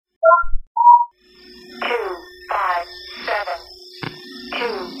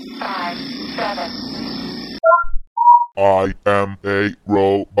I am a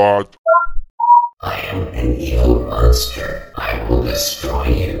robot. I am an evil monster. I will destroy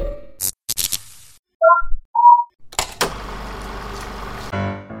you.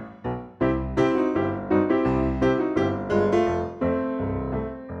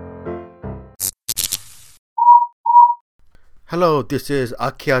 Hello, this is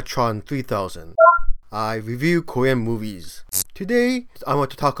Akiatron 3000. I review Korean movies. Today, I want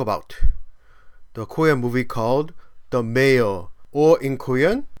to talk about the Korean movie called The Mayor, or in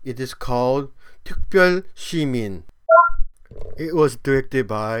Korean, it is called 특별시민. It was directed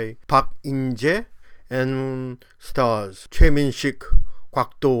by Park In-jae and stars 최민식,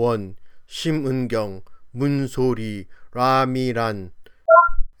 Kwak Do-won, Shim Eun-kyung, Moon So-ri, Ra Mi-ran,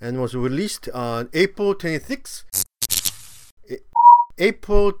 and was released on April 26th,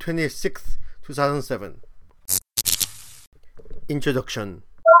 2007. Introduction.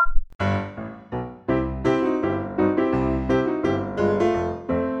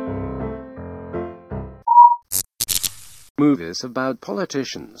 Movies about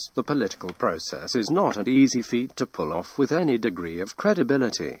politicians. The political process is not an easy feat to pull off with any degree of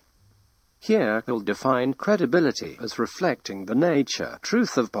credibility. Here, we'll define credibility as reflecting the nature,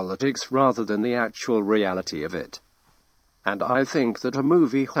 truth of politics rather than the actual reality of it. And I think that a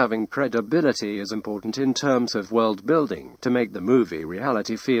movie having credibility is important in terms of world building, to make the movie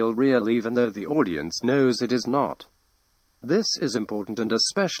reality feel real even though the audience knows it is not. This is important, and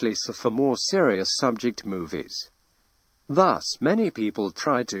especially so for more serious subject movies. Thus, many people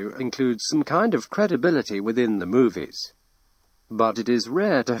try to include some kind of credibility within the movies. But it is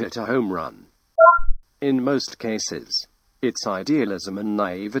rare to hit a home run. In most cases, its idealism and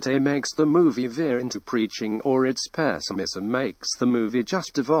naivete makes the movie veer into preaching, or its pessimism makes the movie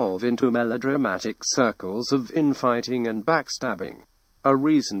just evolve into melodramatic circles of infighting and backstabbing. A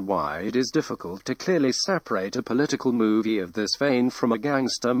reason why it is difficult to clearly separate a political movie of this vein from a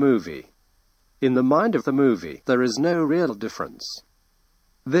gangster movie. In the mind of the movie, there is no real difference.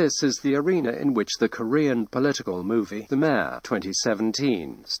 This is the arena in which the Korean political movie, The Mayor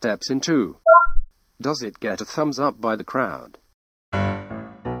 2017, steps into. Does it get a thumbs up by the crowd?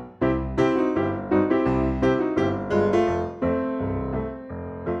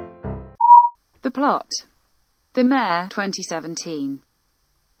 The plot. The Mayor 2017.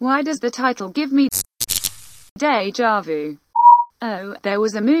 Why does the title give me déjà vu? Oh, there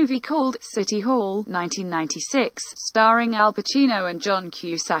was a movie called City Hall, 1996, starring Al Pacino and John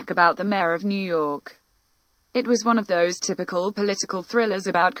Cusack about the mayor of New York. It was one of those typical political thrillers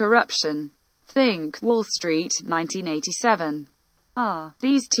about corruption. Think Wall Street, 1987. Are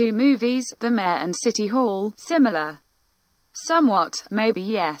these two movies, The Mayor and City Hall, similar? Somewhat, maybe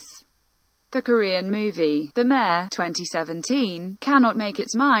yes. The Korean movie, The Mayor 2017, cannot make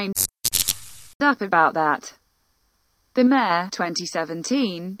its mind up about that. The Mayor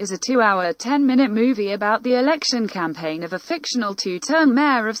 2017 is a 2-hour, 10-minute movie about the election campaign of a fictional two-term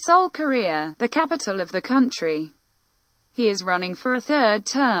mayor of Seoul, Korea, the capital of the country. He is running for a third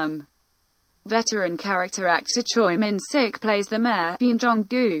term. Veteran character actor Choi Min-sik plays the mayor, Byun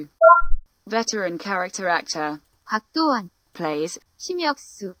Jong-gu. Veteran character actor Kwak Do-won plays Shim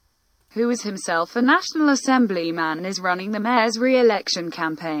Hyuk-soo, who is himself a National Assemblyman and is running the mayor's re-election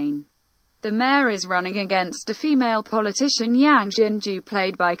campaign. The mayor is running against a female politician, Yang Jin-ju,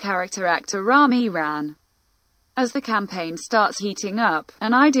 played by character actor Ra Mi-ran. As the campaign starts heating up,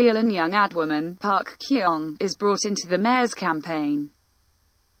 an ideal and young ad woman, Park Kyung, is brought into the mayor's campaign.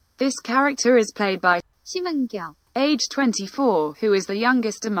 This character is played by Shim Eun-kyung, age 24, who is the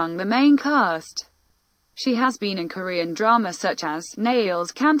youngest among the main cast. She has been in Korean drama such as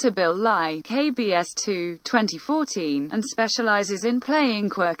Nail's Canterville Lie, KBS 2, 2014, and specializes in playing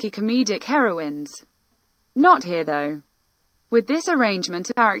quirky comedic heroines. Not here though. With this arrangement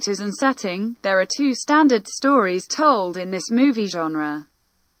of characters and setting, there are two standard stories told in this movie genre.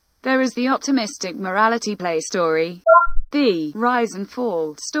 There is the optimistic morality play story, the rise and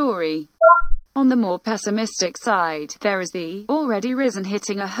fall story. On the more pessimistic side, there is the already risen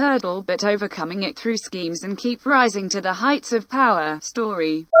hitting a hurdle but overcoming it through schemes and keep rising to the heights of power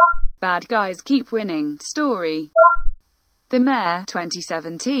story. Bad guys keep winning story. The Mayor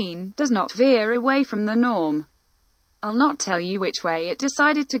 2017 does not veer away from the norm. I'll not tell you which way it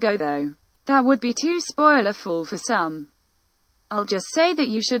decided to go though. That would be too spoilerful for some. I'll just say that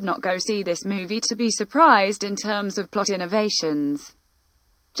you should not go see this movie to be surprised in terms of plot innovations.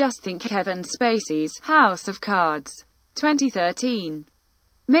 Just think Kevin Spacey's House of Cards, 2013,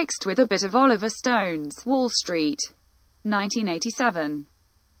 mixed with a bit of Oliver Stone's Wall Street, 1987.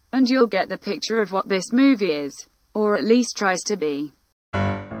 And you'll get the picture of what this movie is, or at least tries to be.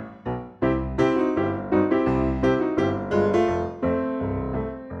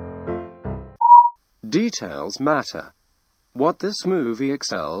 details matter. What this movie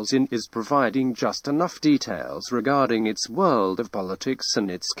excels in is providing just enough details regarding its world of politics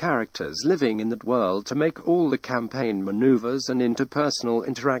and its characters living in that world to make all the campaign maneuvers and interpersonal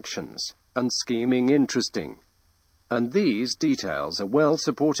interactions and scheming interesting. And these details are well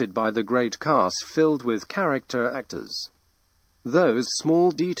supported by the great cast filled with character actors. Those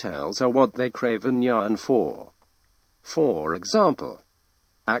small details are what they crave and yearn for. For example,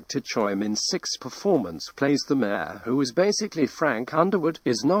 actor Choi Min-sik's performance plays the mayor, who is basically Frank Underwood,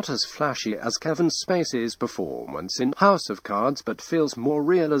 is not as flashy as Kevin Spacey's performance in House of Cards, but feels more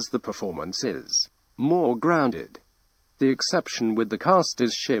real as the performance is more grounded. The exception with the cast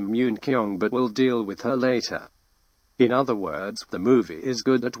is Shim Yoon-kyung, but we'll deal with her later. In other words, the movie is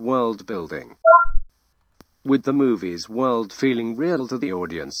good at world building. With the movie's world feeling real to the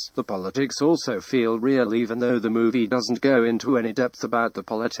audience, the politics also feel real even though the movie doesn't go into any depth about the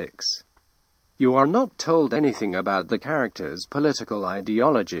politics. You are not told anything about the characters' political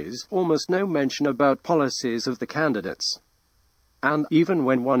ideologies, almost no mention about policies of the candidates. And even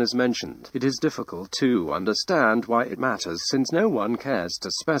when one is mentioned, it is difficult to understand why it matters since no one cares to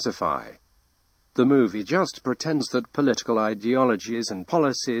specify. The movie just pretends that political ideologies and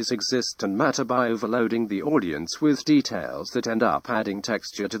policies exist and matter by overloading the audience with details that end up adding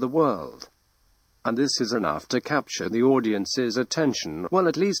texture to the world. And this is enough to capture the audience's attention, well,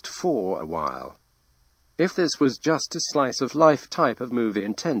 at least for a while. If this was just a slice-of-life type of movie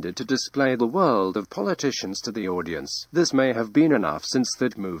intended to display the world of politicians to the audience, this may have been enough since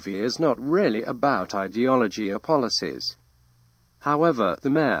that movie is not really about ideology or policies. However,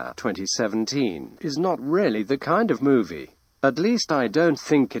 The Mayor 2017 is not really the kind of movie. At least I don't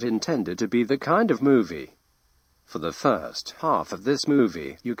think it intended to be the kind of movie. For the first half of this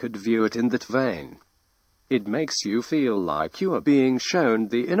movie, you could view it in that vein. It makes you feel like you are being shown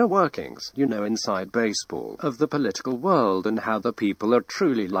the inner workings, inside baseball, of the political world and how the people are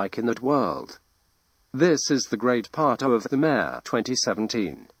truly like in that world. This is the great part of The Mayor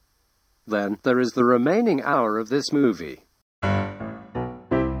 2017. Then, there is the remaining hour of this movie.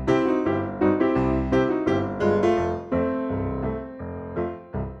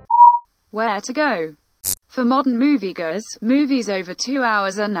 Where to go? For modern moviegoers, movies over 2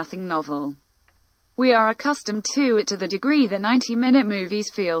 hours are nothing novel. We are accustomed to it to the degree that 90-minute movies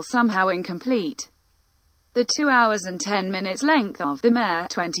feel somehow incomplete. The 2 hours and 10 minutes length of The Mayor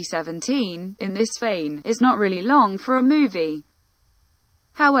 2017, in this vein, is not really long for a movie.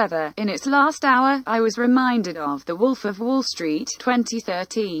 However, in its last hour, I was reminded of The Wolf of Wall Street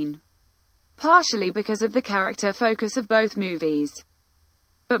 2013. Partially because of the character focus of both movies,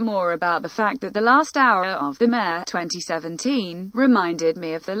 but more about the fact that the last hour of The Mayor 2017 reminded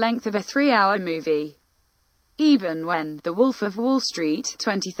me of the length of a 3-hour movie. Even when The Wolf of Wall Street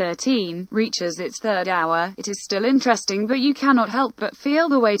 2013 reaches its third hour, it is still interesting, but you cannot help but feel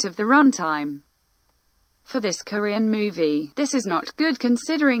the weight of the runtime. For this Korean movie, this is not good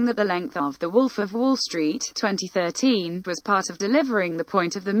considering that the length of The Wolf of Wall Street 2013 was part of delivering the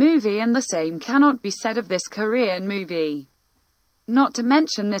point of the movie, and the same cannot be said of this Korean movie. Not to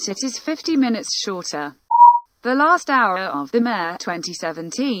mention that it is 50 minutes shorter. The last hour of The Mayor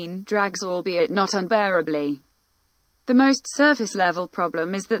 2017 drags, albeit not unbearably. The most surface-level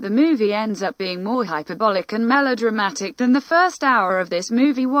problem is that the movie ends up being more hyperbolic and melodramatic than the first hour of this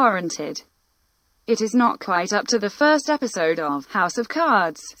movie warranted. It is not quite up to the first episode of House of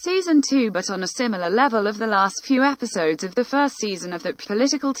Cards, Season 2, but on a similar level of the last few episodes of the first season of that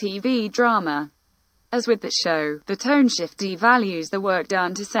political TV drama. As with the show, the tone shift devalues the work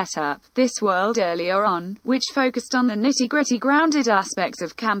done to set up this world earlier on, which focused on the nitty-gritty grounded aspects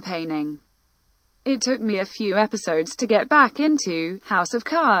of campaigning. It took me a few episodes to get back into House of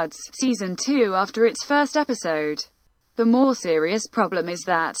Cards, Season 2 after its first episode. The more serious problem is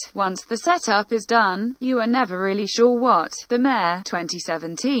that, once the setup is done, you are never really sure what The Mayor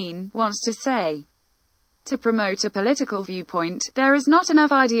 2017 wants to say. To promote a political viewpoint, there is not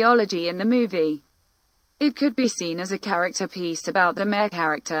enough ideology in the movie. It could be seen as a character piece about the mayor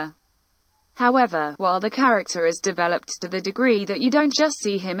character. However, while the character is developed to the degree that you don't just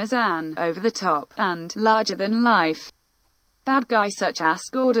see him as an over-the-top and larger-than-life bad guy such as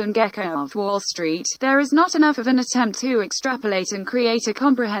Gordon Gekko of Wall Street, there is not enough of an attempt to extrapolate and create a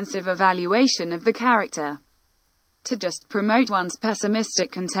comprehensive evaluation of the character. To just promote one's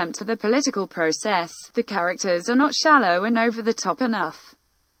pessimistic contempt for the political process, the characters are not shallow and over-the-top enough.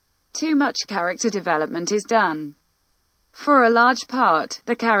 Too much character development is done. For a large part,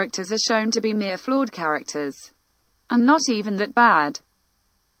 the characters are shown to be mere flawed characters. And not even that bad.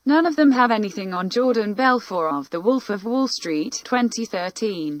 None of them have anything on Jordan Belfort of The Wolf of Wall Street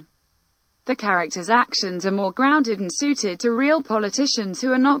 2013. The character's actions are more grounded and suited to real politicians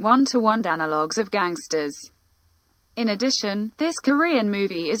who are not one-to-one analogues of gangsters. In addition, this Korean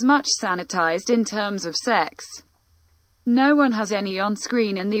movie is much sanitized in terms of sex. No one has any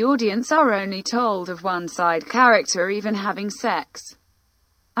on-screen and the audience are only told of one side character even having sex.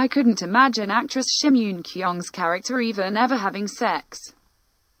 I couldn't imagine actress Shim Yoon-kyung's character even ever having sex.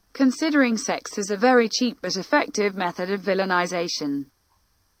 Considering sex is a very cheap but effective method of villainization.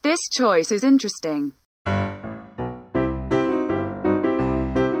 This choice is interesting.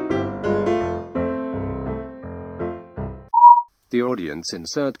 The audience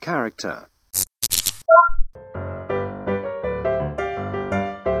insert character.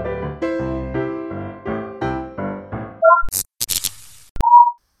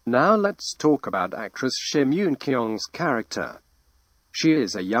 Now let's talk about actress Shim Yoon-kyung's character. She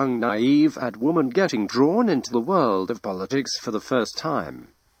is a young, naive woman getting drawn into the world of politics for the first time.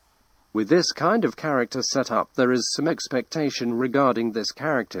 With this kind of character set up, there is some expectation regarding this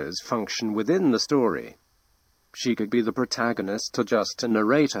character's function within the story. She could be the protagonist or just a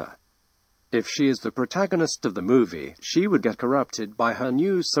narrator. If she is the protagonist of the movie, she would get corrupted by her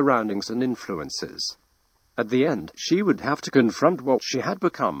new surroundings and influences. At the end, she would have to confront what she had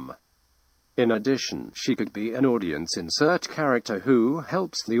become. In addition, she could be an audience insert character who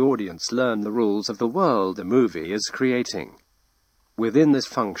helps the audience learn the rules of the world the movie is creating. Within this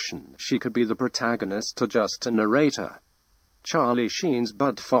function, she could be the protagonist or just a narrator. Charlie Sheen's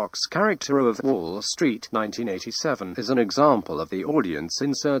Bud Fox character of Wall Street 1987 is an example of the audience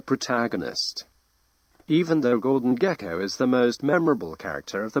insert protagonist. Even though Gordon Gekko is the most memorable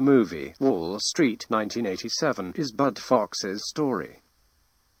character of the movie, Wall Street 1987 is Bud Fox's story.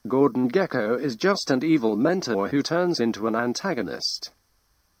 Gordon Gekko is just an evil mentor who turns into an antagonist.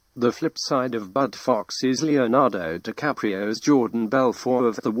 The flip side of Bud Fox is Leonardo DiCaprio's Jordan Belfort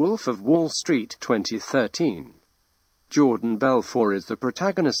of The Wolf of Wall Street 2013. Jordan Belfort is the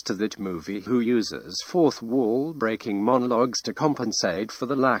protagonist of that movie who uses fourth wall-breaking monologues to compensate for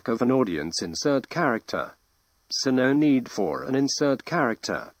the lack of an audience insert character. So no need for an insert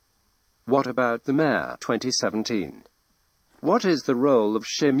character. What about The Mayor 2017? What is the role of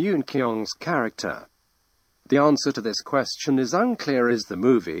Shim Yoon-kyung's character? The answer to this question is unclear as the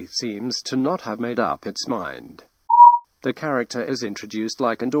movie seems to not have made up its mind. The character is introduced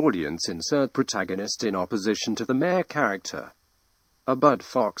like an audience insert protagonist in opposition to the mayor character. A Bud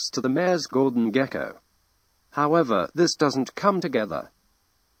Fox to the mayor's Gordon Gekko. However, this doesn't come together.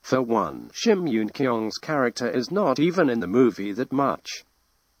 For one, Shim Yoon-kyung's character is not even in the movie that much.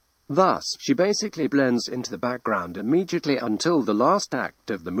 Thus, she basically blends into the background immediately until the last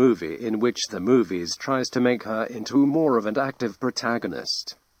act of the movie, in which the movie tries to make her into more of an active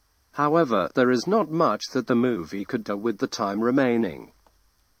protagonist. However, there is not much that the movie could do with the time remaining.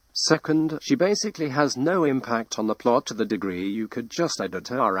 Second, she basically has no impact on the plot to the degree you could just edit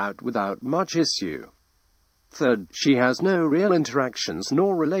her out without much issue. Third, she has no real interactions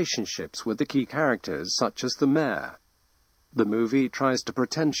nor relationships with the key characters such as the mayor. The movie tries to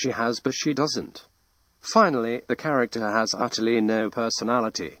pretend she has, but she doesn't. Finally, the character has utterly no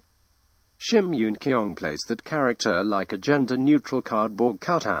personality. Shim Yoon-kyung plays that character like a gender-neutral cardboard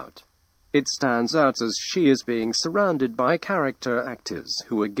cutout. It stands out as she is being surrounded by character actors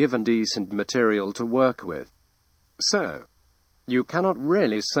who are given decent material to work with. So, you cannot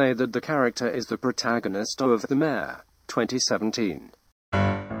really say that the character is the protagonist of The Mayor 2017.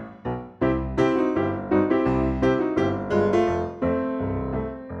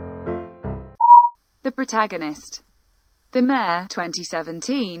 The protagonist. The Mayor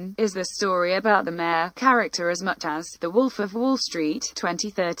 2017 is the story about the mayor character as much as The Wolf of Wall Street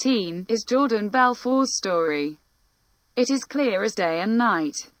 2013 is Jordan Belfort's story. It is clear as day and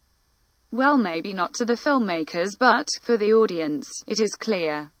night. Well, maybe not to the filmmakers, but for the audience, it is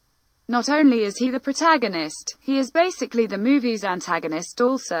clear. Not only is he the protagonist, he is basically the movie's antagonist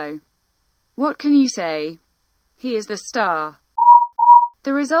also. What can you say? He is the star.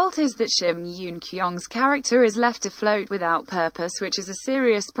 The result is that Shim Yoon-kyung's character is left afloat without purpose, which is a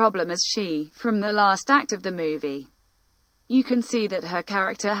serious problem as she, from the last act of the movie, you can see that her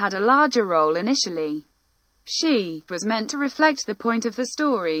character had a larger role initially. She was meant to reflect the point of the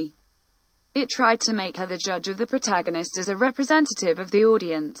story. It tried to make her the judge of the protagonist as a representative of the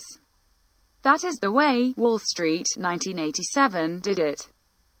audience. That is the way Wall Street 1987 did it.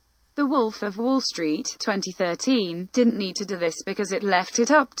 The Wolf of Wall Street 2013 didn't need to do this because it left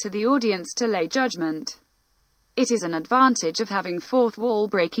it up to the audience to lay judgment. It is an advantage of having fourth wall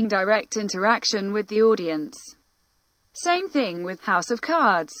breaking direct interaction with the audience. Same thing with House of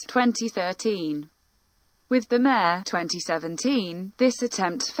Cards 2013. With The Mayor 2017, this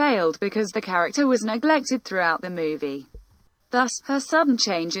attempt failed because the character was neglected throughout the movie. Thus, her sudden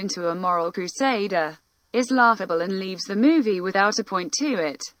change into a moral crusader is laughable and leaves the movie without a point to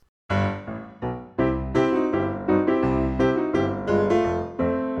it.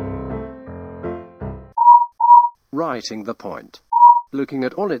 Writing the point. Looking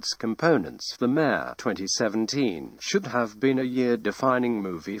at all its components, The Mayor 2017 should have been a year-defining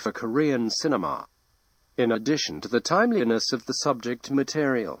movie for Korean cinema. In addition to the timeliness of the subject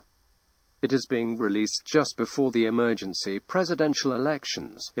material, it is being released just before the emergency presidential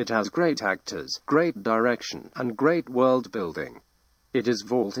elections. It has great actors, great direction, and great world building. It is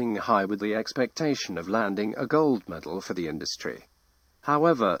vaulting high with the expectation of landing a gold medal for the industry.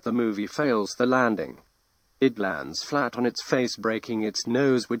 However, the movie fails the landing. It lands flat on its face, breaking its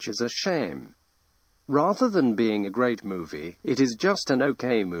nose, which is a shame. Rather than being a great movie, it is just an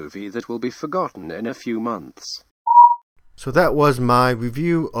okay movie that will be forgotten in a few months. So that was my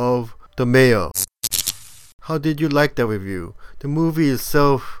review of The Mayor. How did you like that review? The movie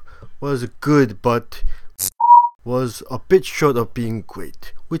itself was good, but was a bit short of being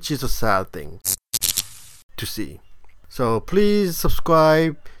great, which is a sad thing to see. So please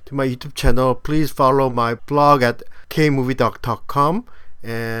subscribe to my YouTube channel. Please follow my blog at kmoviedoc.com,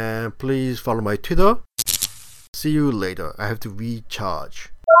 and please follow my Twitter. See you later. I have to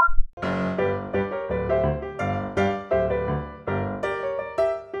recharge.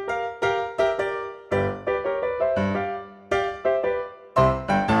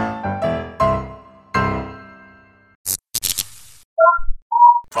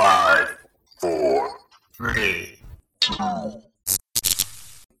 Five, four, three,